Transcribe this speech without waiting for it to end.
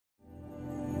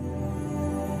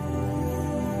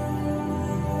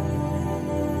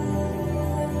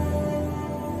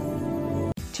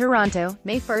Toronto,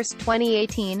 May 1,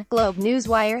 2018. Globe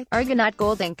NEWSWIRE, Argonaut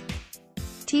Gold Inc.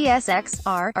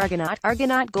 TSXR,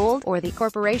 Argonaut Gold, or the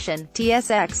corporation,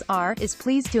 TSXR, is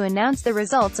pleased to announce the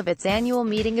results of its annual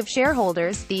meeting of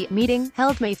shareholders. The meeting,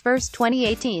 held May 1,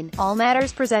 2018, all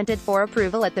matters presented for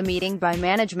approval at the meeting by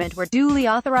management were duly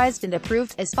authorized and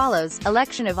approved, as follows: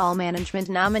 election of all management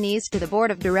nominees to the board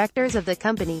of directors of the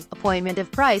company, appointment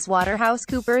of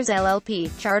PricewaterhouseCoopers LLP,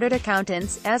 chartered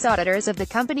accountants, as auditors of the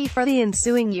company for the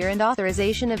ensuing year, and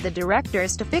authorization of the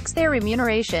directors to fix their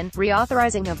remuneration,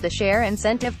 reauthorizing of the share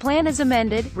incentive plan as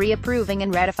amended, reapproving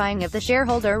and ratifying of the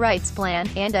shareholder rights plan,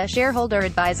 and a shareholder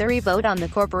advisory vote on the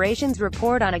corporation's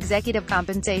report on executive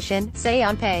compensation, say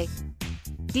on pay.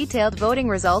 Detailed voting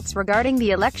results regarding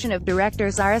the election of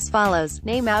directors are as follows.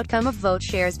 Name outcome of vote: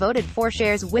 shares voted for,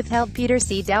 shares withheld. Peter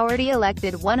C. Dougherty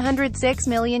elected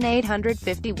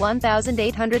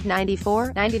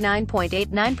 106,851,894,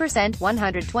 99.89%,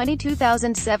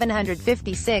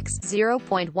 122,756,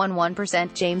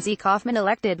 0.11%. James E. Kaufman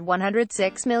elected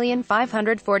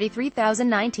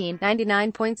 106,543,019,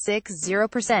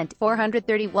 99.60%,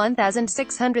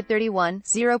 431,631,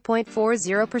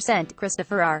 0.40%.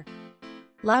 Christopher R.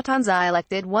 Latanza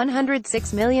elected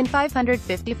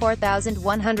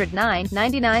 106,554,109,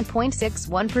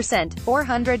 99.61%,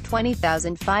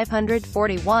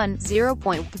 420,541,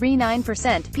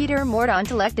 0.39%. Peter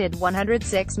Mordaunt elected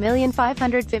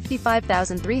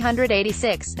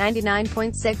 106,555,386,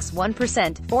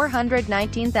 99.61%,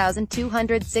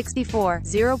 419,264,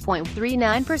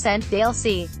 0.39%. Dale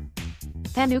C.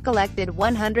 Panuke elected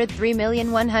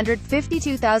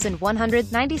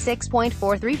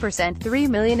 103,152,196.43%,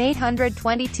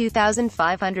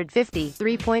 3,822,550,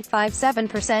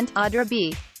 3.57%. Audra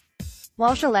B.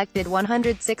 Walsh elected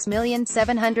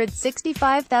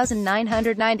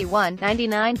 106,765,991,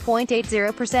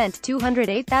 99.80%,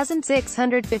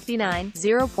 208,659,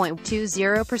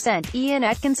 0.20%. Ian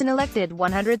Atkinson elected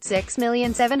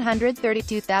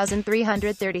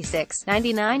 106,732,336,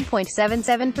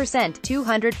 99.77%,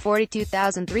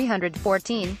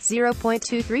 242,314,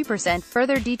 0.23%.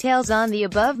 Further details on the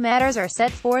above matters are set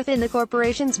forth in the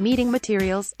corporation's meeting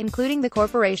materials, including the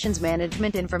corporation's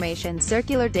management information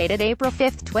circular dated April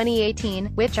 5, 2018,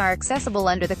 which are accessible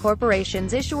under the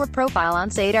corporation's issuer profile on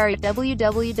SEDAR at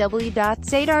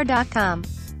www.sedar.com.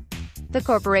 The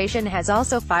corporation has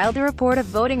also filed a report of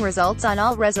voting results on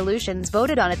all resolutions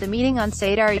voted on at the meeting on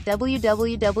SEDAR at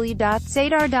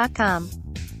www.sedar.com.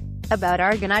 About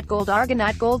Argonaut Gold.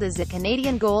 Argonaut Gold is a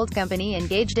Canadian gold company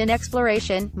engaged in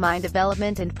exploration, mine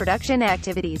development and production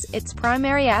activities. Its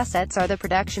primary assets are the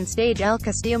production stage El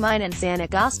Castillo Mine and San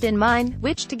Agustin Mine,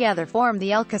 which together form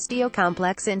the El Castillo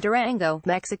Complex in Durango,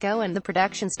 Mexico, and the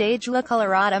production stage La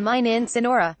Colorada Mine in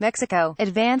Sonora, Mexico.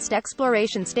 Advanced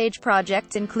exploration stage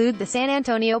projects include the San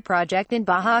Antonio Project in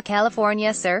Baja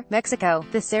California Sur, Mexico,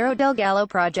 the Cerro del Gallo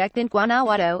Project in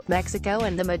Guanajuato, Mexico,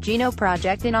 and the Magino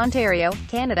Project in Ontario,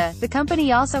 Canada. The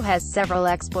company also has several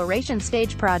exploration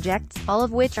stage projects, all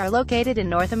of which are located in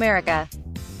North America.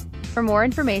 For more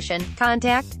information,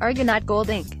 contact Argonaut Gold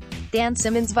Inc. Dan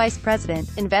Simmons, Vice President,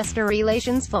 Investor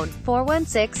Relations. Phone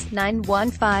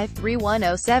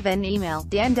 416-915-3107. Email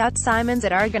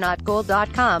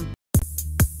dan.simons@argonautgold.com.